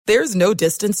There's no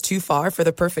distance too far for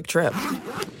the perfect trip.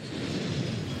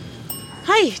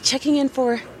 Hi, checking in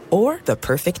for... Or the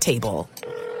perfect table.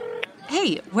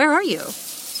 Hey, where are you?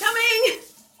 Coming!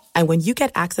 And when you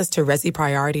get access to Resi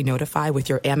Priority Notify with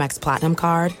your Amex Platinum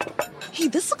card... Hey,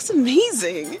 this looks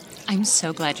amazing. I'm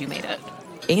so glad you made it.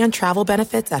 And travel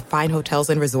benefits at fine hotels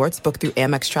and resorts booked through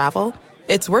Amex Travel,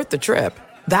 it's worth the trip.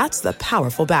 That's the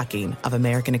powerful backing of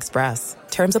American Express.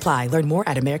 Terms apply. Learn more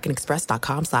at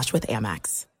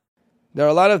americanexpress.com/withAmex. There are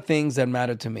a lot of things that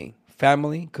matter to me.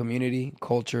 Family, community,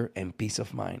 culture, and peace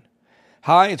of mind.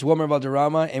 Hi, it's Wilmer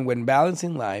Valderrama, and when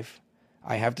balancing life,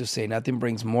 I have to say nothing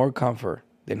brings more comfort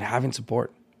than having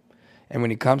support. And when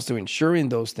it comes to ensuring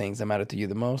those things that matter to you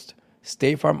the most,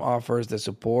 State Farm offers the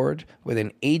support with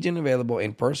an agent available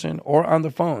in person or on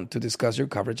the phone to discuss your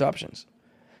coverage options.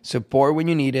 Support when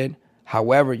you need it,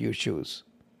 however you choose.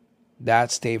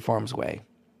 That's State Farm's way.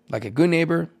 Like a good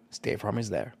neighbor, State Farm is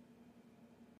there.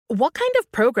 What kind of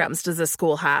programs does this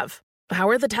school have? How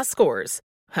are the test scores?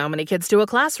 How many kids do a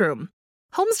classroom?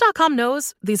 Homes.com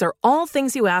knows these are all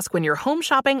things you ask when you're home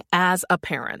shopping as a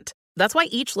parent. That's why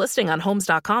each listing on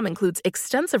Homes.com includes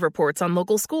extensive reports on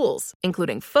local schools,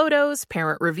 including photos,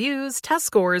 parent reviews, test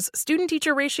scores,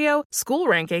 student-teacher ratio, school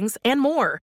rankings, and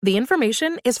more. The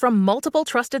information is from multiple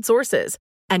trusted sources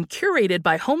and curated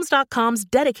by Homes.com's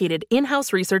dedicated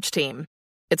in-house research team.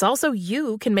 It's also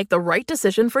you can make the right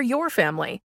decision for your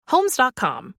family.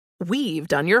 Homes.com. We've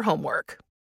done your homework.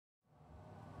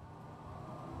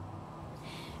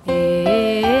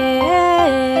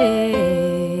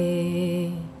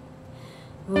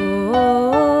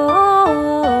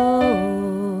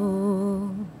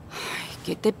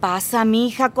 ¿Qué te pasa,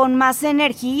 mija? Con más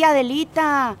energía,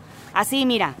 Adelita. Así,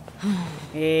 mira.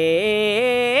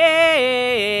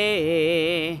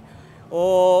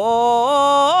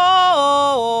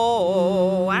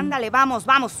 Ándale, vamos.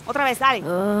 Otra vez, dale.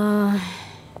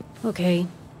 Ok.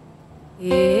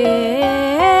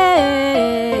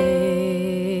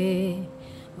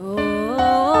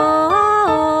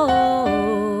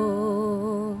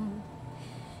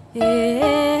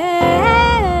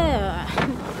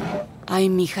 Ay,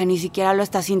 mija, ni siquiera lo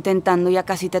estás intentando. Ya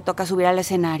casi te toca subir al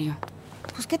escenario.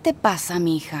 Pues, ¿qué te pasa,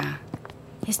 mija?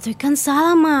 Estoy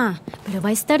cansada, ma, pero va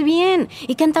a estar bien.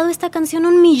 He cantado esta canción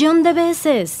 1,000,000 de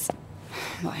veces.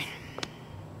 Bueno,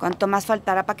 ¿cuánto más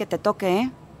faltará para que te toque,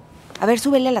 eh? A ver,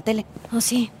 súbele a la tele. Oh,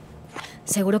 sí.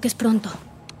 Seguro que es pronto.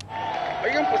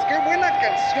 Oigan, pues qué buena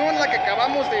canción la que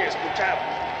acabamos de escuchar.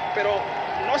 Pero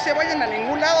no se vayan a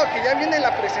ningún lado, que ya viene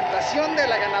la presentación de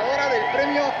la ganadora del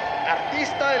premio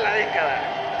Artista de la Década,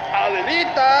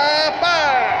 Adelita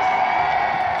Paz.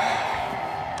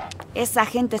 Esa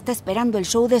gente está esperando el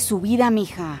show de su vida,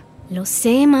 mija. Lo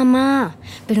sé, mamá,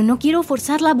 pero no quiero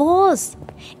forzar la voz.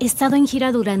 He estado en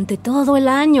gira durante todo el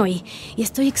año y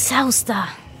estoy exhausta.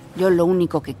 Yo lo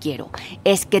único que quiero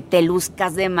es que te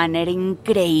luzcas de manera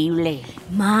increíble.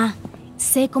 Ma,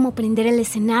 sé cómo prender el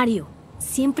escenario.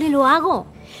 Siempre lo hago.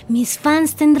 Mis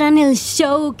fans tendrán el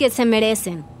show que se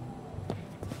merecen.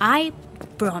 I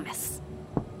promise.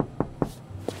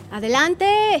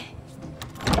 ¡Adelante!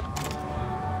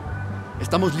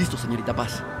 Estamos listos, señorita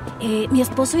Paz. ¿Mi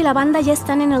esposo y la banda ya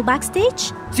están en el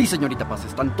backstage? Sí, señorita Paz,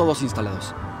 están todos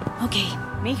instalados. Ok.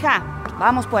 Mija,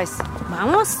 vamos pues.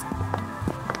 ¿Vamos?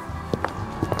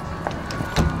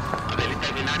 Adelita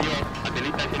escenario.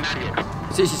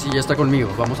 Sí, ya está conmigo.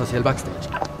 Vamos hacia el backstage.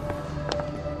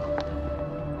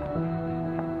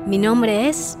 Mi nombre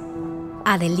es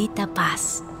Adelita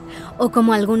Paz, o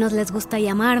como a algunos les gusta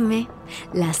llamarme,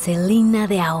 la Selena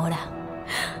de ahora.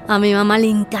 A mi mamá le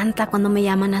encanta cuando me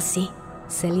llaman así.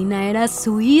 Selena era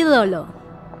su ídolo.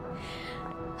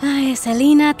 Ay,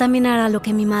 Selena también era lo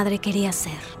que mi madre quería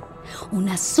ser,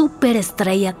 una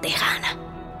superestrella tejana.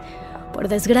 Por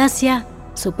desgracia,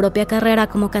 su propia carrera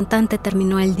como cantante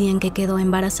terminó el día en que quedó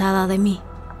embarazada de mí.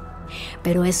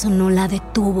 Pero eso no la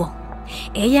detuvo.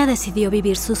 Ella decidió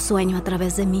vivir su sueño a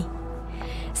través de mí.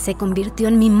 Se convirtió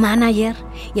en mi manager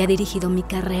y ha dirigido mi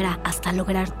carrera hasta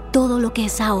lograr todo lo que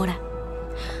es ahora.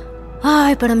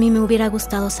 Ay, pero a mí me hubiera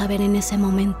gustado saber en ese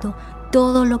momento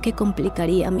todo lo que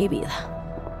complicaría mi vida.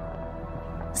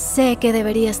 Sé que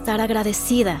debería estar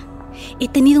agradecida. He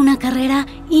tenido una carrera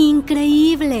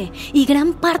increíble y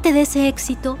gran parte de ese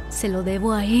éxito se lo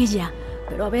debo a ella.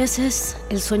 Pero a veces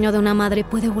el sueño de una madre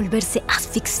puede volverse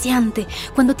asfixiante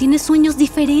cuando tienes sueños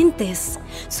diferentes,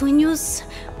 sueños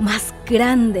más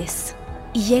grandes.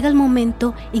 Y llega el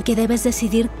momento en que debes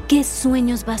decidir qué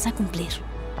sueños vas a cumplir.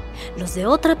 ¿Los de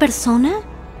otra persona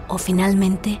o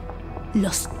finalmente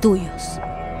los tuyos?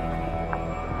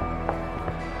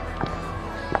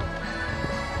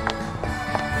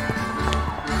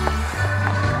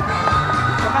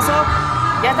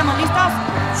 ¿Ya estamos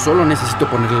listos? Solo necesito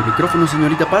ponerle el micrófono,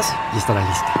 señorita Paz, y estará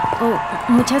lista. Oh,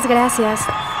 muchas gracias.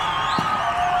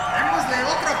 Démosle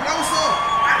otro aplauso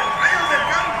a los Rayos del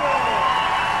Campo.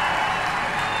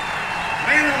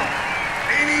 Bueno,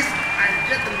 ladies and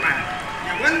gentlemen,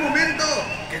 llegó el momento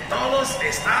que todos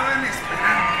estaban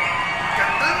esperando.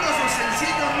 Cantando su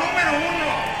sencillo número 1,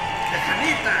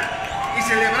 Tejanita, y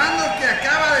celebrando que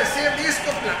acaba de ser disco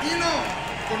platino,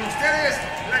 con ustedes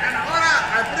la ganadora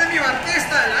al premio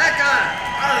artista de la década,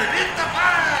 Adelita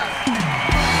Paz.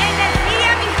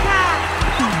 ¡Energía, mija!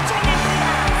 ¡Mucha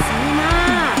energía! Sí, ma.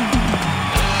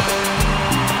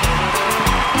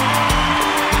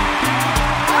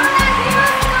 ¡Hola,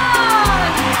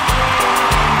 Houston!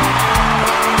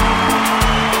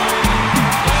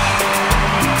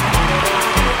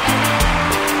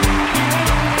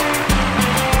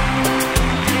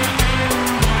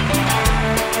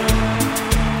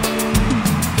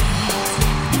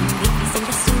 Difícil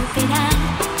de superar,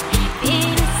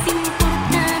 pero es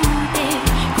importante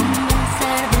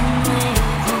comenzar de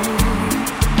nuevo.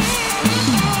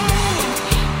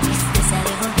 Tristeza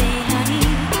debo dejar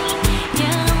ir y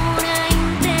ahora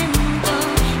intento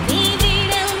vivir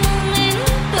el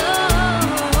momento.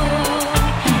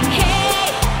 Hey,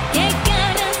 qué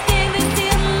ganas de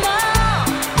decirlo,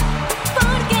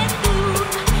 porque tú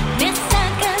me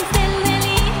sacas del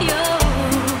delirio.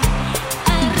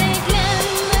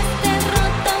 Arreglando este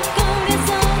roto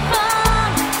corazón,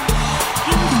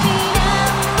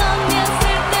 inspirándome a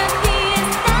hacerte a ti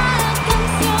esta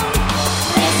canción.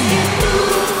 Es que tú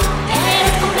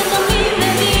eres completo mi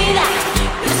medida,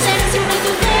 yo seré siempre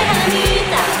tu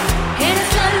tejanita. Eres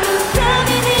la luz de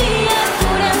mi día,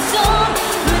 corazón.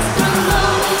 Nuestro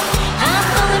amor a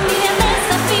toda envidia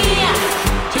desafía.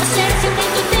 Yo seré siempre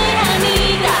tu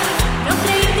tejanita, no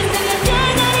creí que se me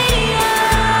llegaría.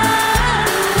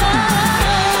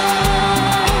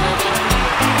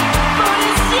 Por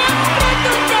siempre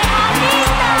tu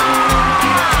tejanita.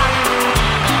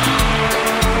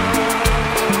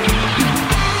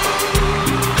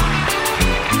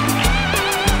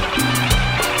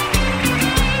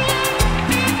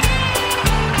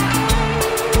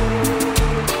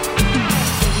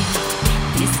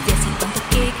 Desde hace tanto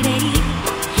que creí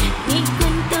mi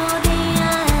cuento de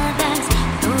hadas,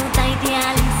 toda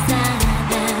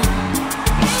idealizada.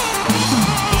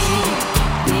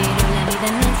 Pero la vida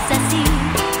no es así,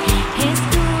 es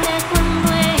dura cuando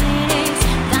eres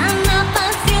tan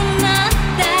apasionada.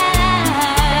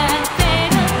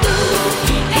 Pero tú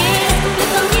eres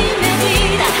completo a mi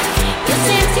medida, yo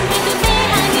seré siempre tu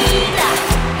tejanita.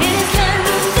 Eres la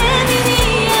luz de mi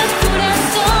día,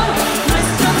 corazón.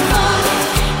 Nuestro amor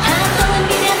a toda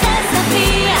envidia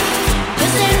desafía. Yo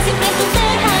seré siempre tu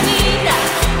tejanita,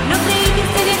 no creí que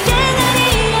se me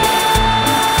llegaría.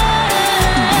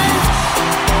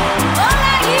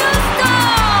 Hola,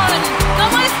 Houston,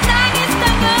 ¿cómo están esta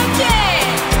noche?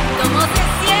 ¿Cómo se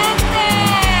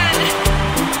sienten?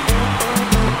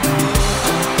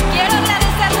 Quiero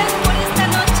agradecerles por esta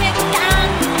noche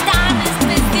tan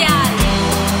especial.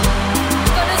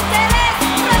 Con ustedes,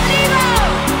 Rodrigo.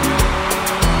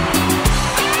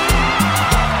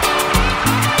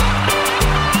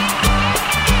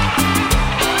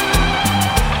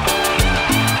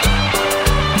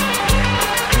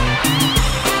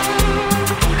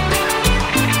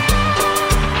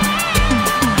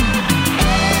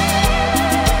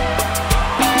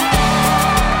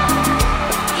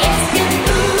 Y es que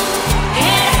tú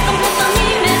eres completo a mi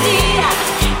medida,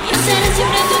 yo seré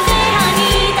siempre tu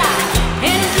tejanita.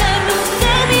 Eres la luz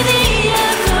de mi día,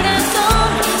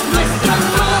 corazón. Nuestro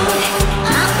amor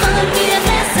a toda envidia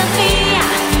desafía.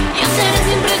 Yo seré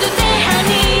siempre tu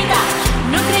tejanita,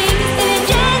 no creí que se me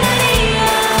llegaría.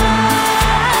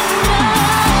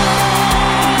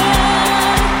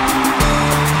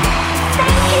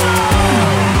 Thank you.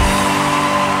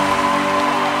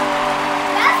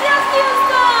 Gracias,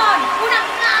 Houston. Un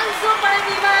aplauso para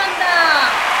mi banda.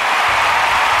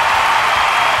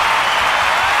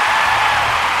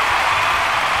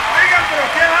 Oigan, pero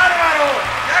qué bárbaro,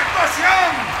 qué actuación,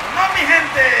 ¿no, mi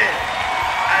gente?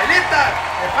 Adelita,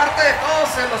 de parte de todos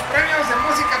en los premios de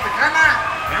música tejana,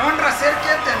 me honra ser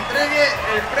quien te entregue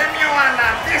el premio a la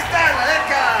artista de la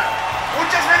década.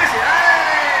 ¡Muchas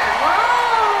felicidades!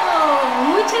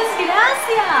 ¡Wow! Muchas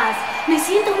gracias. Me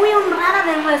siento muy honrada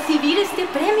de recibir este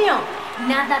premio.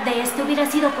 Nada de esto hubiera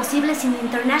sido posible sin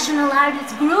International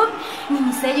Artists Group, ni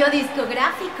mi sello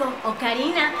discográfico, o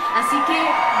Karina. Así que,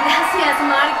 gracias,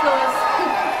 Marcos.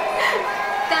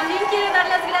 También quiero dar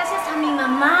las gracias a mi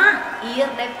mamá y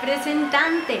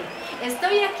representante.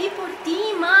 Estoy aquí por ti,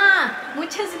 Ma.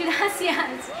 Muchas gracias.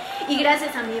 Y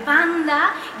gracias a mi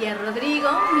banda y a Rodrigo,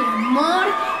 mi amor,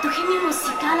 tu genio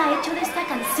musical ha hecho de esta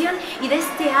canción y de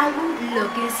este álbum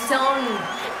lo que son.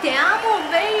 Te amo,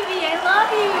 baby. I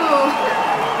love you.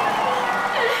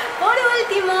 Por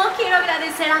último, quiero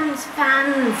agradecer a mis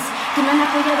fans que me han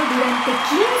apoyado durante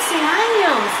 15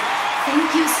 años.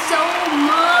 Thank you so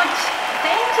much.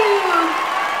 Thank you.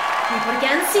 Y porque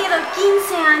han sido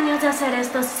 15 años de hacer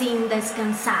esto sin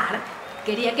descansar,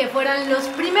 quería que fueran los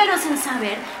primeros en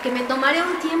saber que me tomaré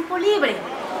un tiempo libre.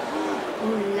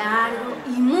 Un largo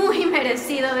y muy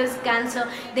merecido descanso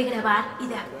de grabar y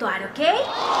de actuar, ¿ok?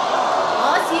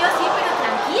 Oh, sí, pero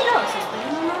tranquilos,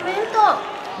 esperen un momento.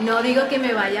 No digo que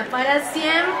me vaya para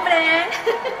siempre.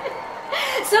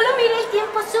 Solo miré el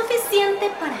tiempo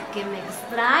suficiente para que me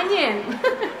extrañen.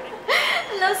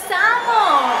 ¡Los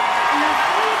amo! ¡Los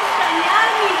voy a extrañar,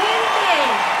 mi gente!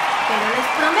 Pero les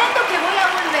prometo que voy a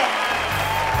volver.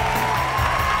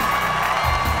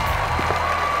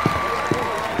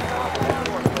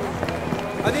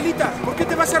 Adelita, ¿por qué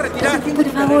te vas a retirar? Por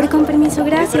favor, con permiso,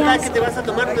 gracias. ¿Es verdad que te vas a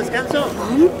tomar un descanso?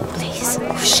 Please.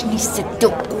 Ush, ni se te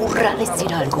ocurra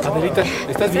decir algo. Adelita,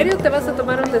 ¿estás bien? ¿En serio te vas a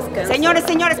tomar un descanso?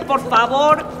 Señores, por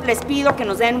favor, les pido que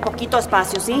nos den un poquito de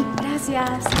espacio, ¿sí?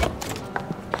 Gracias.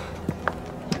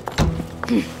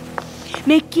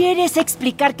 ¿Me quieres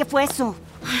explicar qué fue eso?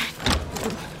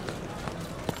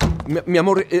 Mi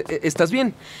amor, ¿estás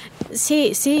bien?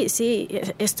 Sí,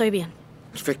 estoy bien.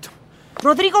 Perfecto.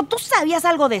 Rodrigo, ¿tú sabías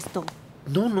algo de esto?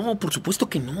 No, por supuesto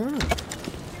que no.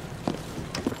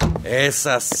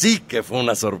 Esa sí que fue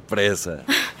una sorpresa.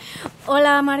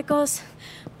 Hola, Marcos.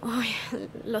 Ay,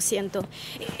 lo siento.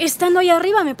 Estando ahí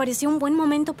arriba me pareció un buen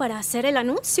momento para hacer el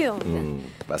anuncio.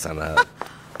 Pasa nada.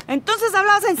 Entonces,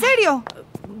 ¿hablabas en serio?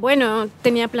 Bueno,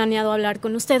 tenía planeado hablar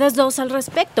con ustedes dos al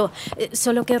respecto.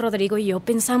 Solo que Rodrigo y yo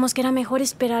pensamos que era mejor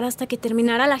esperar hasta que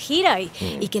terminara la gira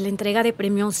y que la entrega de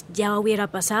premios ya hubiera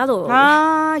pasado.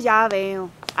 Ah, ya veo.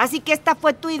 Así que esta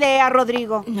fue tu idea,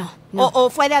 Rodrigo. No.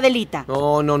 ¿O fue de Adelita?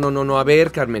 No. A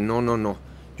ver, Carmen, no.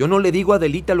 Yo no le digo a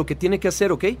Adelita lo que tiene que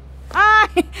hacer, ¿ok?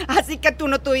 Ay, así que tú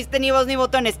no tuviste ni voz ni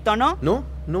voto en esto, ¿no? No.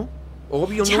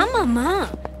 Obvio ya, no. Ya, mamá.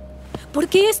 ¿Por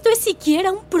qué esto es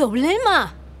siquiera un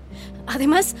problema?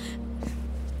 Además,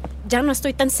 ya no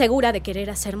estoy tan segura de querer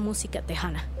hacer música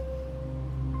tejana.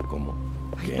 ¿Cómo?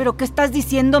 ¿Qué? ¿Pero qué estás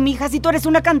diciendo, mija? Si tú eres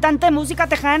una cantante de música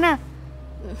tejana.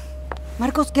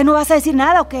 Marcos, ¿qué no vas a decir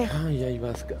nada o qué? Ay, ahí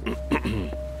vas.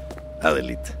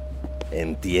 Adelita,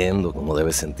 entiendo cómo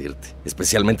debes sentirte,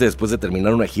 especialmente después de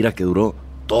terminar una gira que duró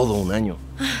todo un año.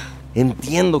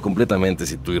 Entiendo completamente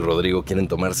si tú y Rodrigo quieren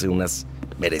tomarse unas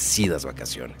merecidas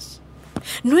vacaciones.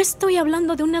 No estoy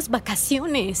hablando de unas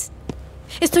vacaciones.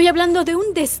 Estoy hablando de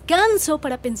un descanso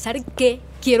para pensar qué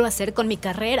quiero hacer con mi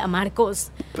carrera, Marcos.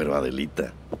 Pero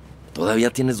Adelita,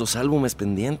 todavía tienes 2 álbumes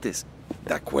pendientes,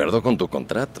 de acuerdo con tu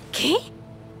contrato. ¿Qué?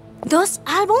 ¿2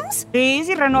 álbums? Sí,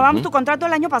 renovamos tu contrato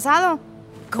el año pasado.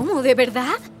 ¿Cómo, de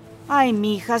verdad? Ay,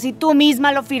 mija, si tú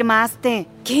misma lo firmaste.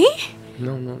 ¿Qué?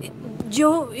 No.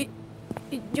 Yo...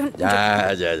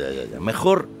 Ya.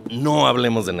 Mejor no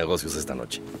hablemos de negocios esta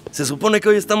noche. Se supone que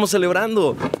hoy estamos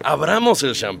celebrando. Abramos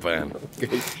el champán.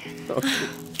 Okay.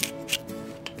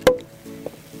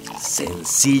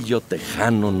 Sencillo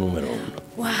tejano número 1.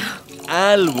 Wow.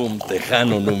 Álbum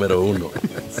tejano número 1.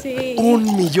 Sí.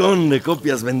 1 millón de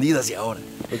copias vendidas y ahora.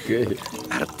 Ok.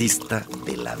 Artista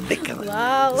de la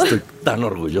década. Wow. Estoy tan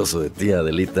orgulloso de ti,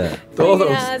 Adelita.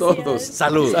 Todos.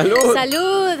 Salud.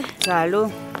 Salud.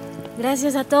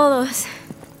 Gracias a todos.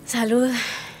 Salud.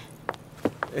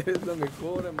 Eres la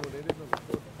mejor, amor, eres la mejor.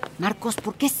 Marcos,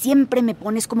 ¿por qué siempre me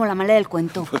pones como la mala del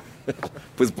cuento?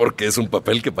 Pues porque es un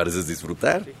papel que pareces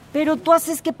disfrutar. Pero tú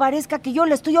haces que parezca que yo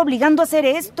le estoy obligando a hacer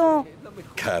esto.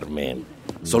 Carmen,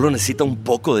 solo necesita un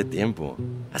poco de tiempo.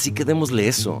 Así que démosle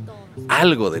eso,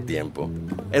 algo de tiempo.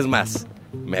 Es más,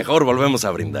 mejor volvemos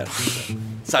a brindar.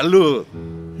 ¡Salud!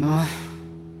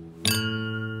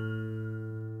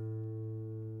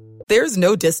 There's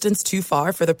no distance too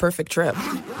far for the perfect trip.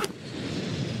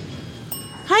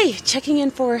 Hi, checking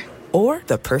in for... Or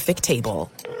the perfect table.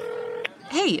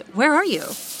 Hey, where are you?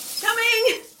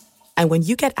 Coming! And when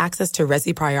you get access to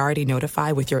Resi Priority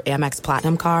Notify with your Amex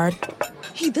Platinum card...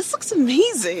 Hey, this looks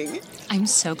amazing! I'm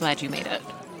so glad you made it.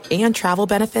 And travel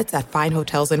benefits at fine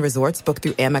hotels and resorts booked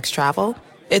through Amex Travel,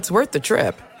 it's worth the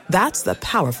trip. That's the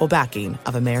powerful backing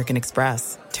of American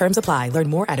Express. Terms apply. Learn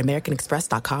more at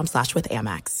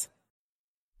americanexpress.com/withAmex.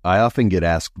 I often get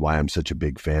asked why I'm such a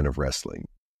big fan of wrestling.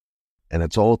 And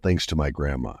it's all thanks to my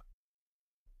grandma.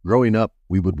 Growing up,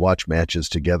 we would watch matches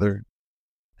together,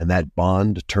 and that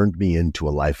bond turned me into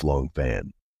a lifelong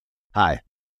fan. Hi,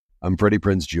 I'm Freddie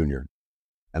Prinze Jr.,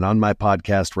 and on my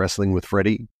podcast, Wrestling with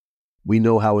Freddie, we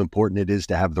know how important it is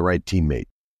to have the right teammate,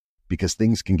 because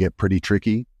things can get pretty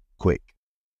tricky quick.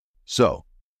 So,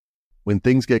 when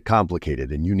things get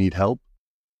complicated and you need help,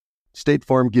 State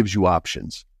Farm gives you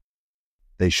options.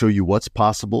 They show you what's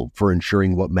possible for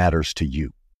ensuring what matters to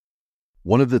you.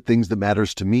 One of the things that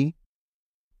matters to me,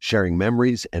 sharing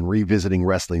memories and revisiting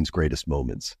wrestling's greatest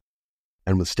moments.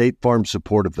 And with State Farm's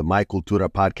support of the My Cultura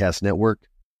Podcast Network,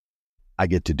 I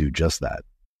get to do just that.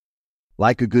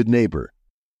 Like a good neighbor,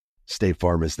 State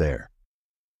Farm is there.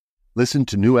 Listen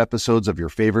to new episodes of your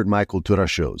favorite My Cultura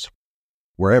shows,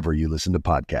 wherever you listen to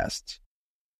podcasts.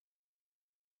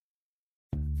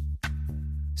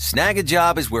 Snag a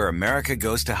Job is where America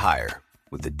goes to hire,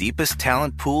 with the deepest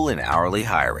talent pool in hourly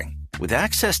hiring. With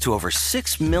access to over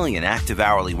 6 million active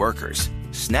hourly workers,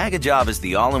 Snag a Job is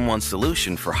the all-in-one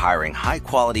solution for hiring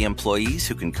high-quality employees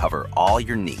who can cover all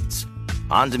your needs.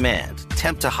 On demand,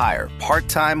 temp to hire,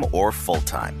 part-time or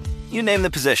full-time. You name the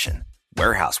position.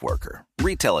 Warehouse worker,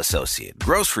 retail associate,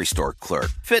 grocery store clerk,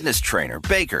 fitness trainer,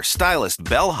 baker, stylist,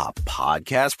 bellhop,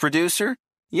 podcast producer.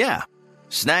 Yeah,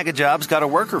 Snag a Job's got a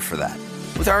worker for that.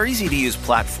 With our easy-to-use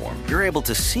platform, you're able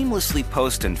to seamlessly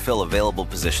post and fill available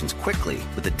positions quickly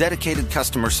with a dedicated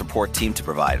customer support team to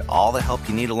provide all the help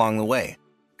you need along the way.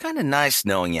 Kind of nice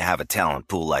knowing you have a talent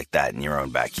pool like that in your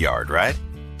own backyard, right?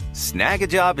 Snag a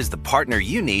Job is the partner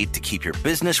you need to keep your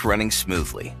business running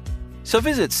smoothly. So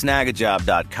visit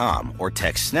snagajob.com or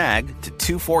text SNAG to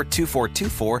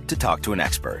 242424 to talk to an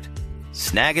expert.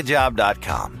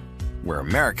 Snagajob.com, where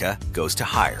America goes to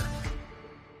hire.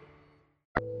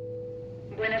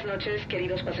 Buenas noches,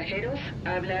 queridos pasajeros.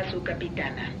 Habla su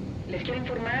capitana. Les quiero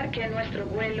informar que nuestro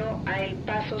vuelo a El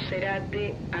Paso será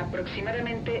de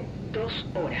aproximadamente 2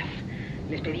 horas.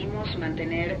 Les pedimos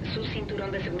mantener su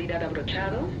cinturón de seguridad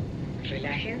abrochado,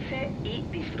 relájense y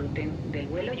disfruten del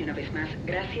vuelo. Y una vez más,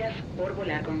 gracias por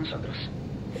volar con nosotros.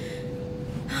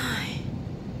 Ay,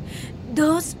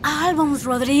 2 álbums,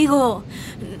 Rodrigo.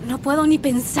 No puedo ni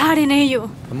pensar en ello.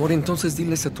 Amor, entonces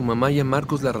diles a tu mamá y a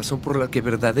Marcos la razón por la que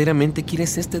verdaderamente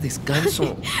quieres este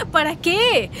descanso. ¿Para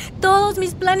qué? Todos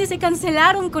mis planes se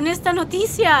cancelaron con esta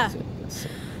noticia. Sí.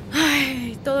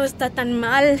 Ay, todo está tan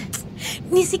mal.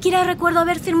 Ni siquiera recuerdo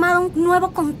haber firmado un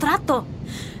nuevo contrato.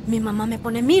 Mi mamá me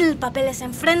pone 1000 papeles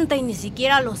enfrente y ni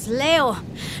siquiera los leo.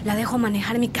 La dejo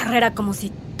manejar mi carrera como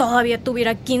si todavía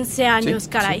tuviera 15 años,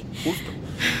 caray. Sí, justo.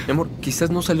 Mi amor, quizás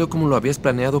no salió como lo habías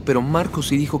planeado, pero Marcos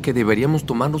sí dijo que deberíamos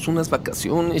tomarnos unas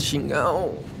vacaciones,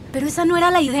 chingao. Pero esa no era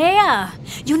la idea.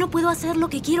 Yo no puedo hacer lo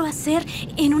que quiero hacer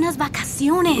en unas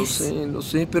vacaciones. Lo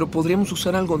sé, pero podríamos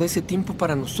usar algo de ese tiempo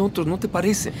para nosotros, ¿no te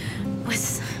parece?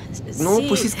 Pues... No, sí,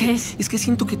 pues es que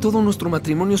siento que todo nuestro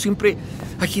matrimonio siempre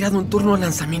ha girado en torno a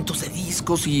lanzamientos de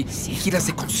discos y giras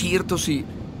de conciertos y...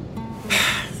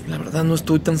 La verdad no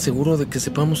estoy tan seguro de que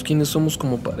sepamos quiénes somos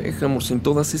como pareja, amor. Sin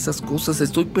todas esas cosas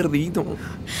estoy perdido.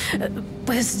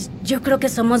 Pues yo creo que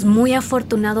somos muy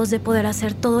afortunados de poder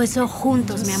hacer todo eso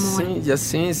juntos, mi amor. Sí, ya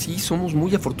sé, sí, somos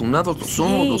muy afortunados, lo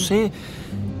somos, lo sé.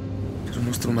 Pero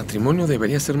nuestro matrimonio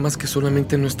debería ser más que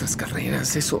solamente nuestras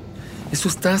carreras. Eso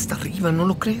está hasta arriba, ¿no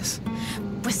lo crees?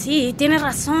 Pues sí, tienes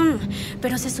razón,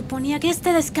 pero se suponía que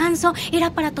este descanso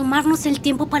era para tomarnos el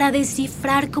tiempo para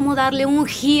descifrar cómo darle un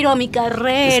giro a mi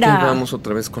carrera. Es que vamos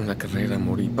otra vez con la carrera,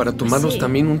 amor, y para tomarnos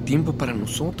también un tiempo para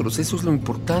nosotros. Eso es lo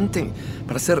importante,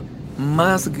 para hacer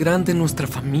más grande nuestra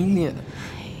familia.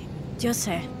 Yo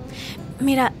sé.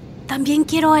 Mira, también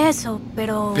quiero eso,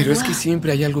 pero... Pero es que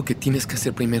siempre hay algo que tienes que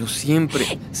hacer primero, siempre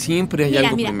hay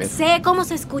algo primero. Sé cómo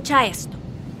se escucha esto.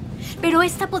 Pero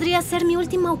esta podría ser mi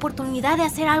última oportunidad de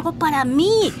hacer algo para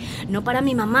mí. No para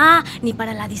mi mamá, ni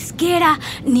para la disquera,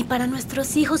 ni para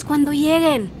nuestros hijos cuando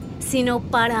lleguen, sino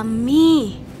para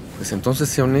mí. Pues entonces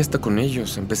sé honesta con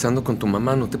ellos, empezando con tu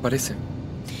mamá, ¿no te parece?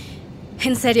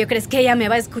 ¿En serio crees que ella me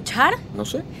va a escuchar? No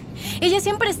sé. Ella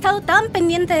siempre ha estado tan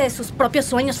pendiente de sus propios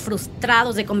sueños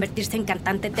frustrados de convertirse en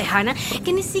cantante tejana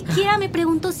que ni siquiera me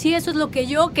preguntó si eso es lo que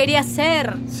yo quería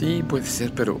hacer. Sí, puede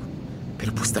ser, pero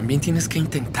pues también tienes que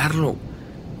intentarlo.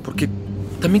 Porque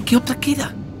también, ¿qué otra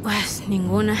queda? Pues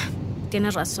ninguna.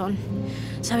 Tienes razón.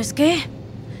 ¿Sabes qué?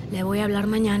 Le voy a hablar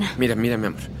mañana. Mira, mi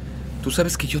amor. Tú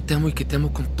sabes que yo te amo y que te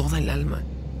amo con toda el alma.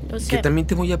 Lo sé. Que también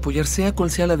te voy a apoyar, sea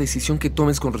cual sea la decisión que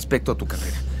tomes con respecto a tu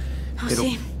carrera. Pero,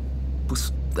 sí.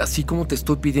 Pues, así como te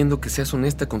estoy pidiendo que seas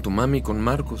honesta con tu mami y con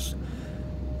Marcos,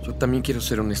 yo también quiero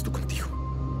ser honesto contigo.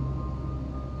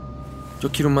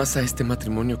 Yo quiero más a este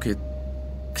matrimonio que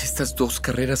estas 2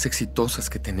 carreras exitosas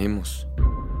que tenemos.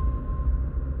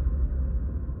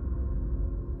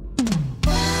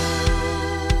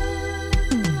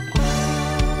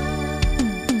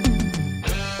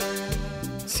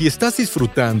 Si estás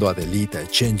disfrutando Adelita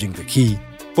Changing the Key,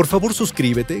 por favor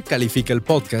suscríbete, califica el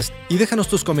podcast y déjanos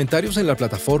tus comentarios en la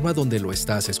plataforma donde lo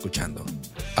estás escuchando.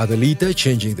 Adelita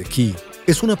Changing the Key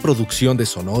es una producción de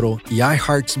Sonoro y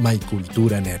iHeart's My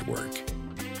Cultura Network.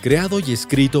 Creado y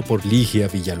escrito por Ligia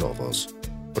Villalobos.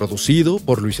 Producido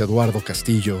por Luis Eduardo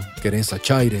Castillo, Querenza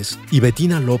Chaires y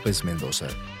Betina López Mendoza.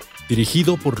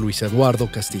 Dirigido por Luis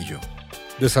Eduardo Castillo.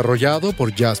 Desarrollado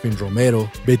por Jasmine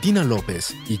Romero, Betina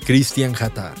López y Christian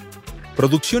Hattar.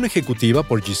 Producción ejecutiva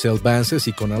por Giselle Vances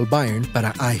y Conal Byrne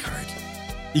para iHeart.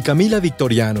 Y Camila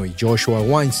Victoriano y Joshua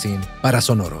Weinstein para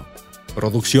Sonoro.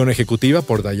 Producción ejecutiva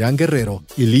por Dayan Guerrero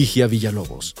y Ligia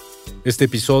Villalobos. Este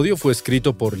episodio fue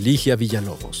escrito por Ligia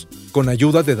Villalobos, con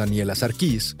ayuda de Daniela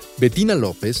Sarkis, Betina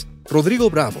López, Rodrigo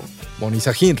Bravo,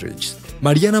 Monisa Hinrichs,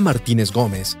 Mariana Martínez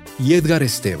Gómez y Edgar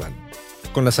Esteban.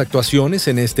 Con las actuaciones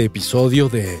en este episodio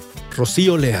de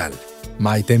Rocío Leal,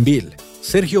 Maite Envil,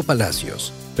 Sergio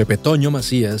Palacios, Pepe Toño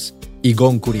Macías y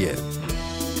Gon Curiel.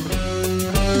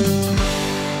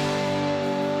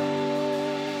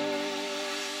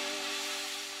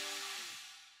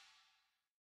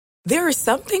 There are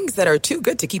some things that are too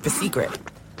good to keep a secret.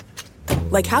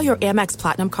 Like how your Amex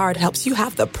Platinum card helps you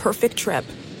have the perfect trip.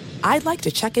 I'd like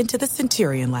to check into the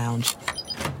Centurion Lounge.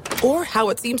 Or how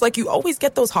it seems like you always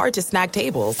get those hard-to-snag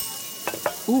tables.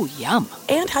 Ooh, yum.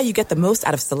 And how you get the most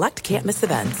out of select can't-miss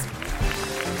events.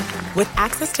 With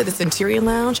access to the Centurion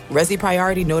Lounge, Resi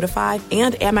Priority Notified,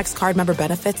 and Amex card member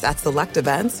benefits at select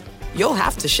events, you'll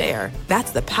have to share.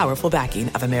 That's the powerful backing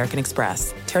of American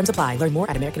Express. Terms apply. Learn more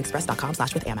at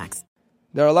americanexpress.com/withAmex.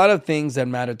 There are a lot of things that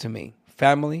matter to me.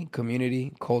 Family,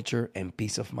 community, culture, and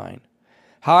peace of mind.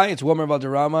 Hi, it's Wilmer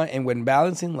Valderrama, and when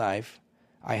balancing life,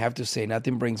 I have to say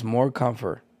nothing brings more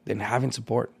comfort than having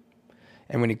support.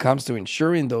 And when it comes to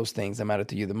ensuring those things that matter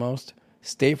to you the most,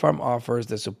 State Farm offers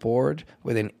the support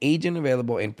with an agent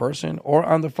available in person or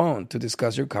on the phone to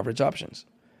discuss your coverage options.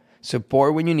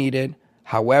 Support when you need it,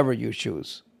 however you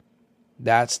choose.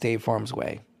 That's State Farm's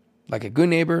way. Like a good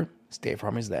neighbor, State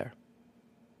Farm is there.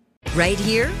 Right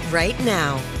here, right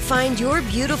now. Find your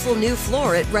beautiful new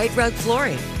floor at Right Rug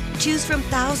Flooring. Choose from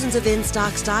thousands of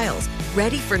in-stock styles,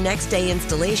 ready for next day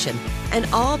installation, and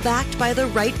all backed by the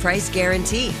right price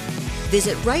guarantee.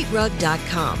 Visit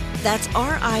rightrug.com. That's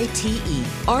RITERUG.com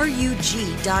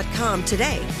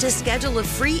today to schedule a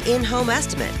free in-home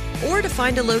estimate or to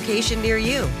find a location near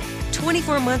you.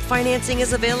 24-month financing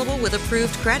is available with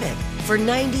approved credit. For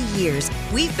 90 years,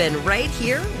 we've been right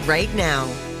here, right now.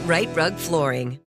 Right Rug Flooring.